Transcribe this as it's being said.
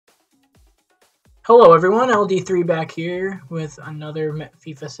Hello everyone, LD3 back here with another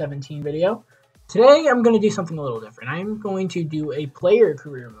FIFA 17 video. Today I'm going to do something a little different. I'm going to do a player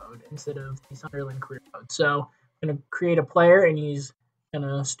career mode instead of the Sunderland career mode. So I'm going to create a player and he's going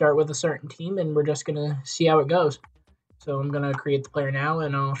to start with a certain team and we're just going to see how it goes. So I'm going to create the player now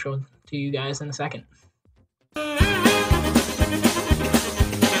and I'll show it to you guys in a second.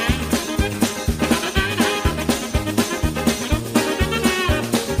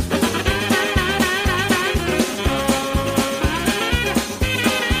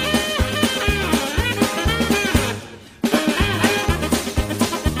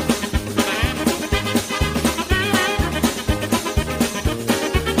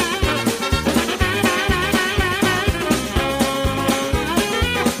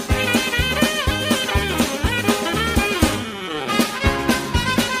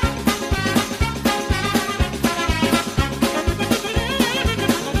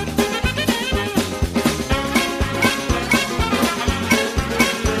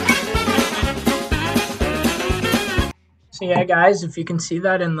 So yeah, guys, if you can see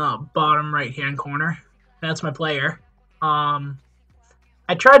that in the bottom right-hand corner, that's my player. I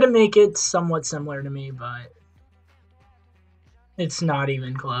tried to make it somewhat similar to me, but it's not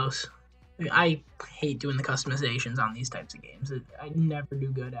even close. I hate doing the customizations on these types of games. I never do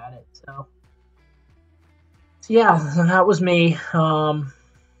good at it. So yeah, that was me. I'm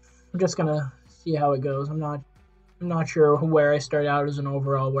just gonna see how it goes. I'm not sure where I start out as an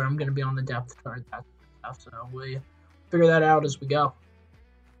overall, where I'm gonna be on the depth chart, that stuff. So we figure that out as we go.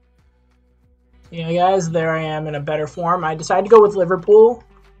 Yeah, guys, there I am in a better form. I decided to go with Liverpool.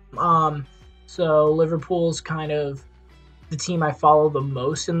 So Liverpool's kind of the team I follow the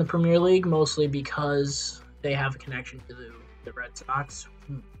most in the Premier League, mostly because they have a connection to the Red Sox,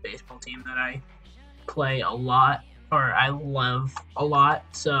 baseball team that I play a lot, or I love a lot.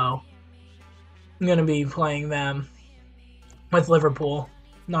 So I'm going to be playing them with Liverpool.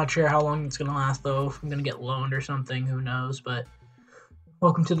 Not sure how long it's going to last, though. If I'm going to get loaned or something, who knows. But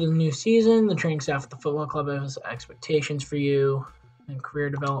welcome to the new season. The training staff at the football club has expectations for you and career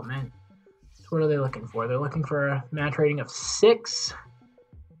development. So what are they looking for? They're looking for a match rating of 6,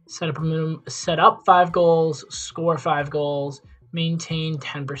 set up 5 goals, score 5 goals, maintain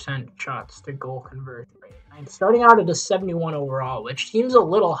 10% shots to goal conversion rate. I'm starting out at a 71 overall, which seems a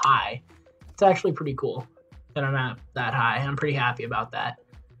little high. It's actually pretty cool that I'm at that high. I'm pretty happy about that.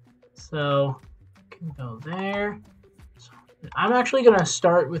 So, can go there. So, I'm actually going to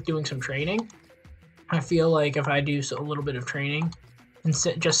start with doing some training. I feel like if I do a little bit of training and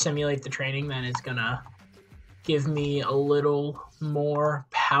just simulate the training, then it's going to give me a little more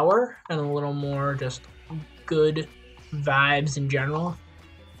power and a little more just good vibes in general.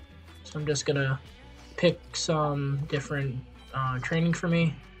 So I'm just going to pick some different training for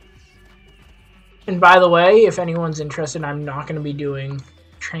me. And by the way, if anyone's interested, I'm not going to be doing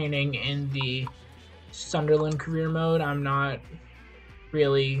training in the Sunderland career mode. I'm not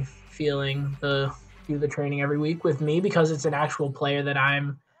really feeling do the training every week with me because it's an actual player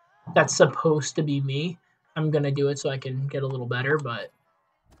that's supposed to be me. I'm going to do it so I can get a little better, but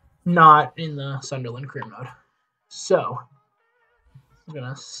not in the Sunderland career mode. So I'm going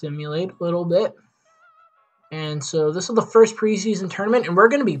to simulate a little bit. And so this is the first preseason tournament, and we're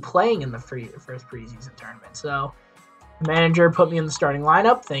going to be playing in the first preseason tournament. So the manager put me in the starting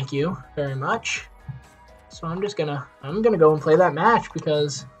lineup. Thank you very much. So I'm gonna go and play that match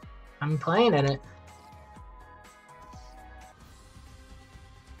because I'm playing in it.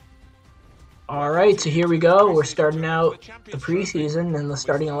 All right, so here we go. We're starting out the preseason in the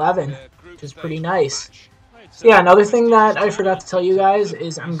starting 11, which is pretty nice. So yeah, another thing that I forgot to tell you guys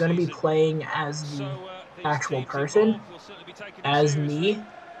is I'm gonna be playing as the actual person, as me.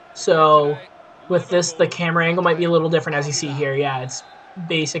 So with this, the camera angle might be a little different, as you see here. Yeah, it's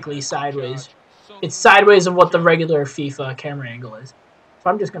basically sideways. It's sideways of what the regular FIFA camera angle is. So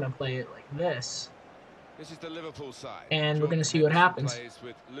I'm just going to play it like this. This is the Liverpool side. And we're going to see what happens.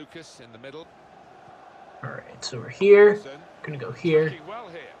 Alright, so we're here. Going to go here.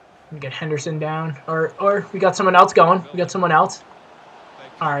 Going to get Henderson down. Or we got someone else going. We got someone else.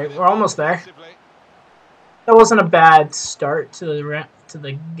 Alright, we're almost there. That wasn't a bad start to the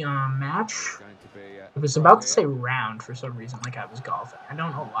match. I was about to say round for some reason, like I was golfing. I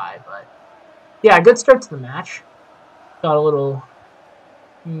don't know why, but yeah, good start to the match. Got a little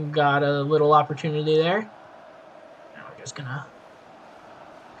opportunity there. Now we're just gonna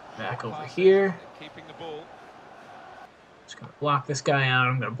back over here. Just gonna block this guy out.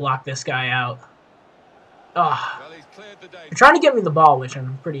 I'm gonna block this guy out. Ah, they're trying to get me the ball, which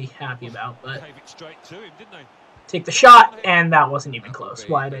I'm pretty happy about, but take the shot, and that wasn't even close.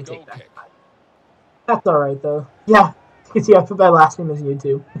 Why did I take that shot? That's alright, though. Yeah, because I put my last name as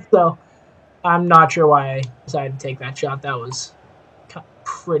YouTube. So, I'm not sure why I decided to take that shot. That was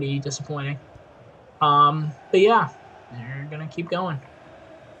pretty disappointing. But yeah, they're going to keep going.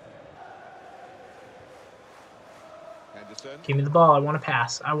 Give me the ball. I want to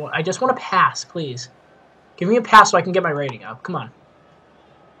pass. I just want to pass, please. Give me a pass so I can get my rating up. Come on.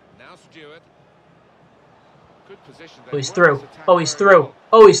 Now Stewart. Good position. Oh, he's through. Oh, he's through.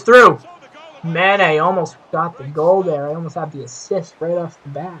 Oh, he's through. Mane almost got the goal there. I almost had the assist right off the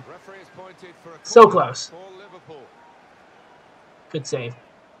bat. So close. Good save.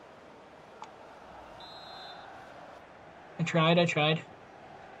 I tried.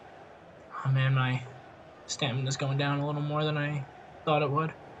 Oh, man, my stamina's going down a little more than I thought it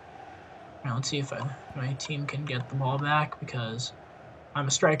would. Now let's see if my team can get the ball back because I'm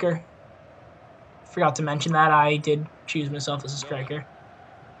a striker. Forgot to mention that I did choose myself as a striker.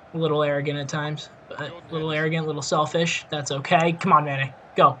 A little arrogant at times, but a little arrogant, a little selfish. That's okay. Come on, Manny.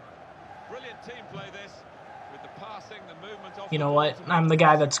 Go. You know what? I'm the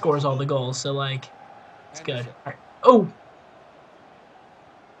guy that scores all the goals, so, like, it's good. All right. Oh!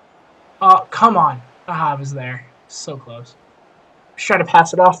 Oh, come on. Ah, I was there. So close. I was trying to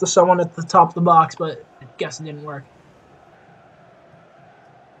pass it off to someone at the top of the box, but I guess it didn't work.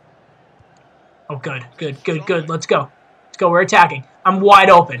 Oh, good. Let's go. Let's go. We're attacking. I'm wide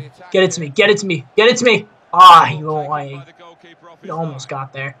open. Get it to me. Ah, he won't want it. He almost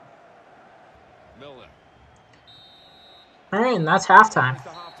got there. All right, and that's halftime.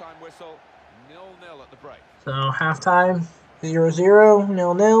 So, halftime, 0-0,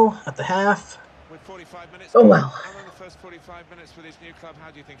 0-0 at the half. Oh, well.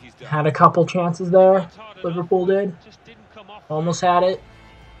 Had a couple chances there. Liverpool did. Almost had it.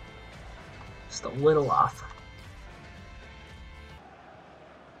 Just a little off.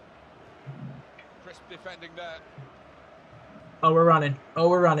 Oh, we're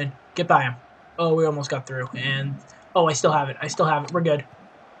running. Get by him. Oh, we almost got through. And, oh, I still have it. We're good.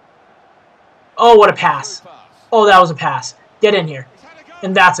 Oh, what a pass. Oh, that was a pass. Get in here.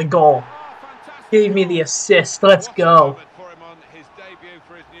 And that's a goal. Gave me the assist. Let's go.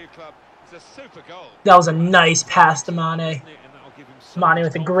 That was a nice pass to Mane. Mane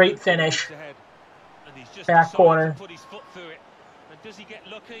with a great finish. Back corner.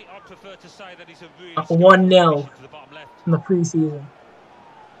 Up 1-0 in the preseason.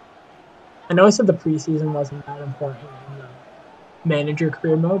 I know I said the preseason wasn't that important in the manager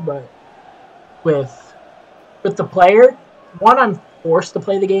career mode, but with the player, one, I'm forced to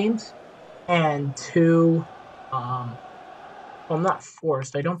play the games, and two, well, I'm not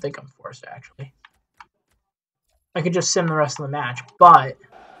forced. I don't think I'm forced, actually. I could just sim the rest of the match, but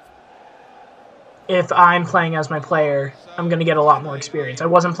if I'm playing as my player, I'm going to get a lot more experience. I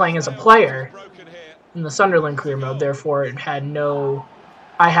wasn't playing as a player in the Sunderland career mode, therefore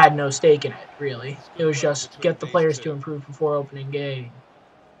I had no stake in it, really. It was just get the players to improve before the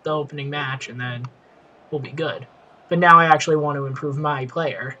opening match, and then we'll be good. But now I actually want to improve my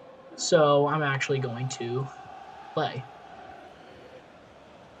player, so I'm actually going to play.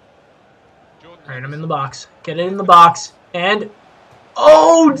 Alright, I'm in the box. Get it in the box, and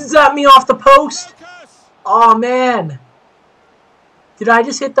oh, does that me off the post? Oh, man. Did I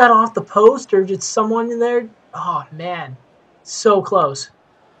just hit that off the post, or did someone in there? Oh, man. So close.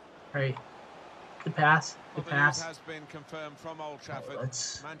 All right. Good pass. All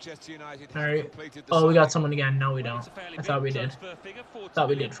right. Oh, we got someone again. No, we don't. I thought we did. Thought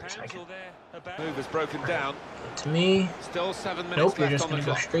we did for a second. Move is broken down. To me. Still 7 minutes. Nope, you're just going to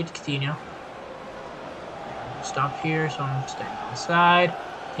go straight to Coutinho. Stop here, so I'm staying on the side.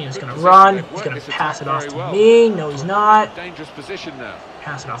 He's going to run. He's going to pass it off to me. No, he's not. Dangerous position now.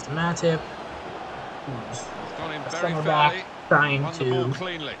 Pass it off to Matip. Center back trying to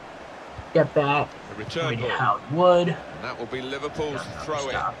get that. Maybe how he would. And that will be Liverpool's throw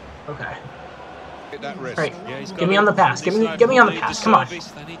in. Okay. Right. Get me on the pass. Get me on the pass. Come on.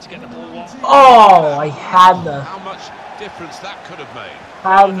 Oh, I had the. How much difference that could have made.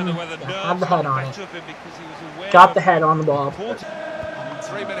 Had the head on it. Got the head on the ball.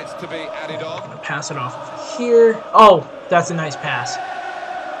 3 minutes to be added on. Gonna pass it off here. Oh, that's a nice pass.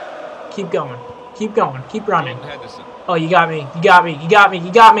 Keep going. Keep running. Oh, you got me.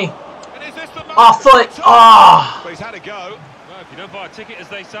 Off foot. Oh. He's had a go. Well, if you don't buy a ticket, as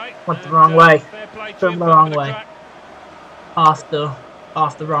they say. Went the wrong way. Turned the wrong way. Off the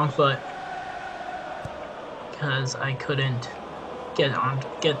wrong foot. Because I couldn't get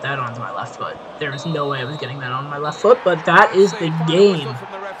that onto my left foot. There was no way I was getting that on my left foot, but that is the game.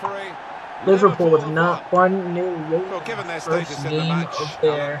 Liverpool with not 1-0 win. Well, given their First status in the game match, of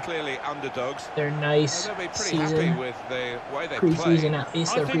their clearly underdogs. nice They'll be pretty season. happy with the way they Preseason, play. at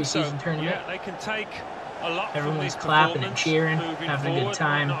least their preseason tournament. Yeah, they can take a lot Everyone's from clapping and cheering, having a good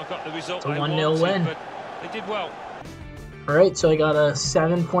time. It's a 1-0 win. But they did well. Alright, so I got a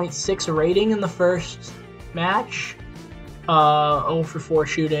 7.6 rating in the first match. 0 for 4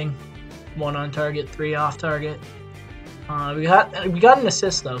 shooting, 1 on target, 3 off target. We got an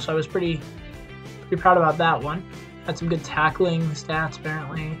assist though, so I was pretty proud about that one. Had some good tackling stats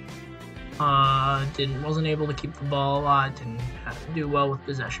apparently. Wasn't able to keep the ball a lot. Didn't have to do well with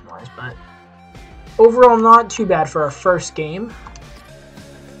possession wise, but overall not too bad for our first game.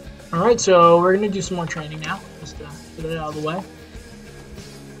 All right, so we're gonna do some more training now, just to get it out of the way.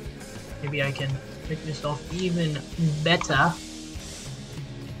 Maybe I can make myself even better.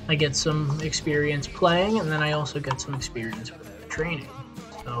 I get some experience playing, and then I also get some experience with training.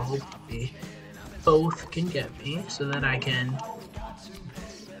 So hopefully both can get me so that I can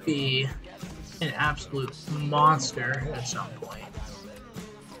be an absolute monster at some point.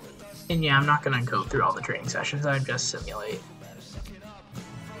 And yeah, I'm not going to go through all the training sessions, I just simulate.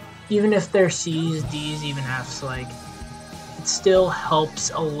 Even if they're C's, D's, even F's, like, it still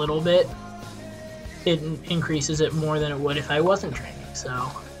helps a little bit. It increases it more than it would if I wasn't training, so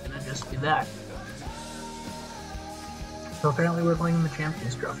I'm going to just do that. So apparently we're playing in the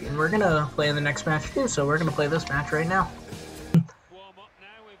Champions Trophy, and we're going to play in the next match too, so we're going to play this match right now.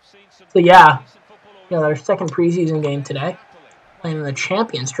 So yeah, our second preseason game today. Playing in the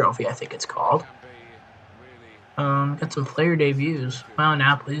Champions Trophy, I think it's called. Got some player debuts. Wow,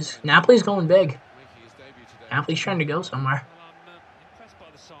 Napoli's going big. Napoli's trying to go somewhere.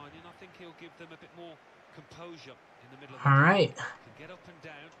 Alright.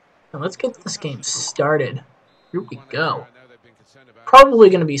 Now let's get this game started. Here we go. Probably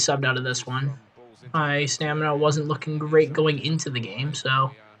going to be subbed out of this one. My stamina wasn't looking great going into the game,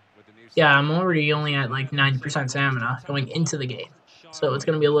 so yeah, I'm already only at like 90% stamina going into the game. So it's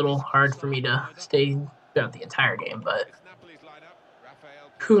going to be a little hard for me to stay throughout the entire game, but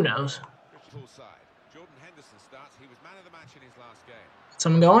who knows?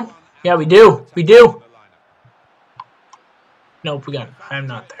 Someone going? Yeah, we do. We do. Nope, I'm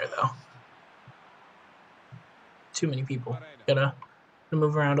not there though. Too many people. Gotta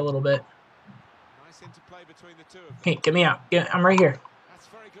move around a little bit. Hey, get me out. Yeah, I'm right here.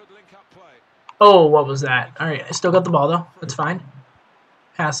 Oh, what was that? Alright, I still got the ball though. That's fine.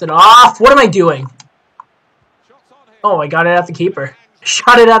 Pass it off. What am I doing? Oh, I got it at the keeper.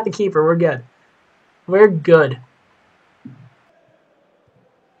 Shot it at the keeper. We're good. We're good.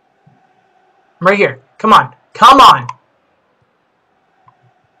 I'm right here. Come on. Come on.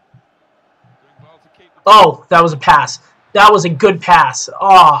 Oh, that was a pass. That was a good pass.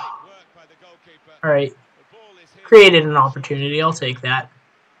 Oh. Alright. Created an opportunity. I'll take that.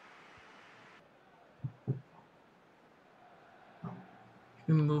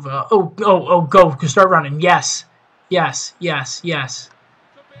 Move up. Oh, go. Start running. Yes. Yes.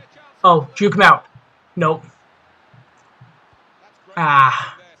 Oh, juke him out. Nope.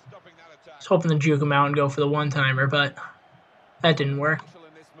 I was hoping to juke him out and go for the one-timer, but that didn't work.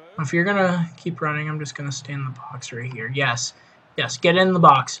 If you're going to keep running, I'm just going to stay in the box right here. Yes. Yes, get in the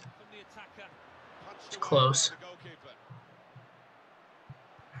box. It's close.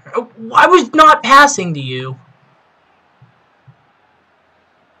 Oh, I was not passing to you.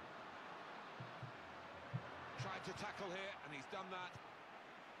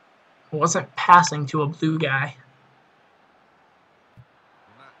 I wasn't passing to a blue guy.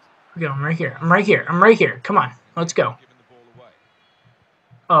 Here we go. I'm right here. I'm right here. Come on. Let's go.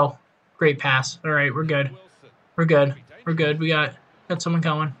 Oh, great pass. All right, we're good. We're good. We got someone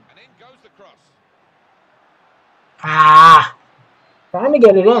coming. Ah! Trying to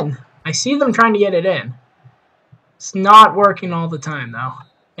get it in. I see them trying to get it in. It's not working all the time, though.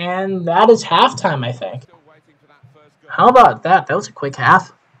 And that is halftime, I think. How about that? That was a quick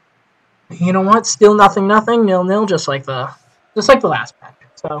half. You know what? Still nothing, 0-0, just like the last match.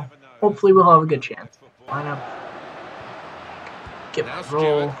 So hopefully we'll have a good chance. Line up. Get my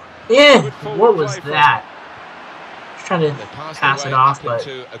roll. What was that? Just trying to pass it off, but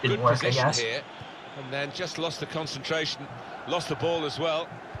it didn't work, I guess. And then just lost the concentration, lost the ball as well.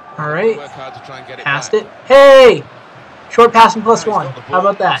 All right. Work hard to try and get it passed back. it. Hey! Short passing +1. How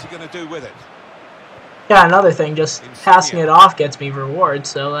about that? What's he going to do with it? Yeah, another thing, just passing it off gets me rewards,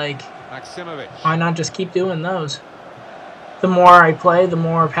 so like, why not just keep doing those? The more I play, the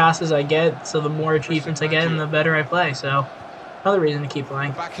more passes I get, so the more achievements I get, and the better I play, so another reason to keep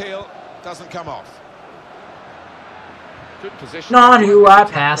playing. Back heel doesn't come off. Good position. Not who I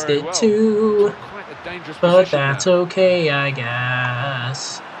passed it well. to, Quite a dangerous but position that's now. okay, I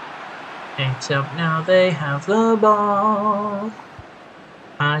guess. Except now they have the ball.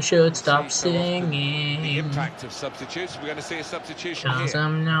 I should stop So often singing. the impact of substitutes. We're going to see a substitution Cause here.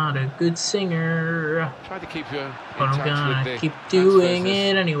 I'm not a good singer. Try to keep you in But I'm touch gonna with the keep doing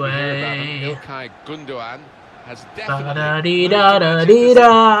transfers it as we hear about them. anyway. Ilkay Gundogan has Da definitely da dee moved da to da Manchester dee City.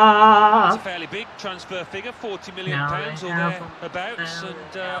 da. It's a fairly big transfer figure, £40 million Now or they have thereabouts, and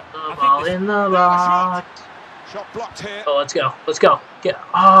the I ball think this in the box. Shot blocked here. Oh, let's go. Let's go. Get.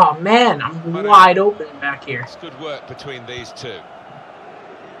 Oh man, I'm wide open back here. It's good work between these two.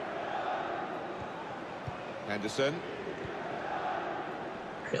 Henderson.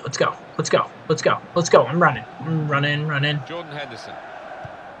 Okay, let's go. Let's go. Let's go. Let's go. I'm running. I'm running. Jordan Henderson.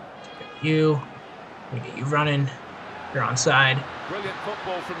 You. Let me get you running. You're onside. Brilliant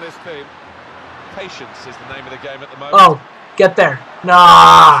football from this team. Patience is the name of the game at the moment. Oh, get there.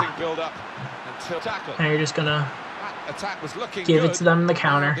 Nah. Build up until tackle. Now you're just gonna That attack was looking give good. it to them in the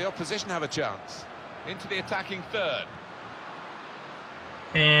counter. The opposition have a chance. Into the attacking third.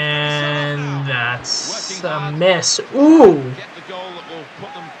 And that's a miss. Ooh. Get the goal that will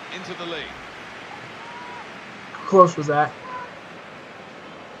put them into the lead. How close was that?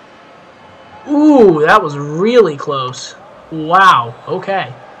 Ooh, that was really close. Wow.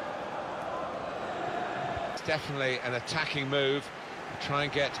 Okay. It's definitely an attacking move to try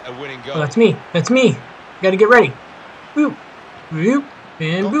and get a winning goal. Oh, that's me. That's me. Got to get ready. Boop. Boop.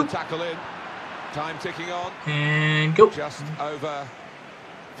 And Got the boop. tackle in. Time ticking on. And go. Just over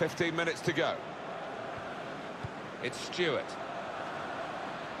 15 minutes to go. It's Stewart.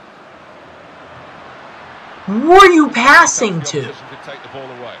 Who are you passing The to? opposition could take the ball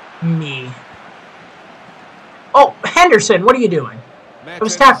away. Me. Oh, Henderson, what are you doing? I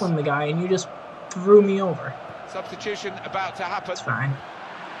was Mertens. tackling the guy and you just threw me over. Substitution about to happen. It's fine.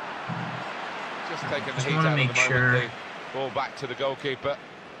 Just taking the Just heat wanna out make of the sure. moment. The ball back to the goalkeeper.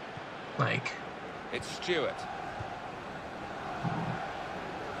 Like, It's Stewart.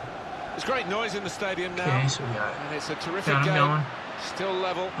 There's great noise in the stadium now. okay, so we got And it's a terrific him game. going. Still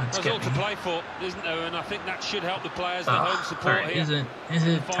level. Let's there's get all to me. play for, isn't there? And I think that should help the players, the home All support right, here. is it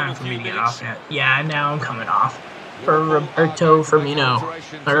the time final for me few to get minutes. off yet? Yeah, now I'm coming off. For Liverpool Roberto are going to make Firmino.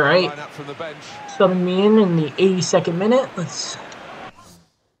 alterations All in the right. lineup from the bench. Subbing me in the 82nd minute.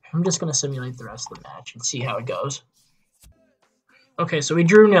 I'm just going to simulate the rest of the match and see how it goes. Okay, so we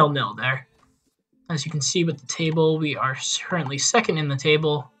drew 0-0 there. As you can see with the table, we are currently second in the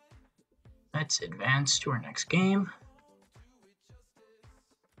table. Let's advance to our next game.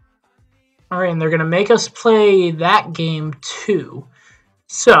 All right, and they're going to make us play that game too.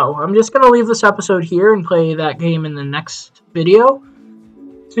 So I'm just going to leave this episode here and play that game in the next video.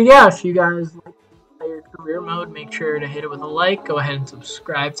 So yeah, if you guys like player career mode, make sure to hit it with a like. Go ahead and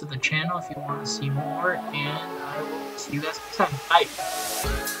subscribe to the channel if you want to see more. And I will see you guys next time.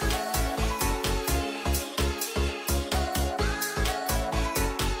 Bye.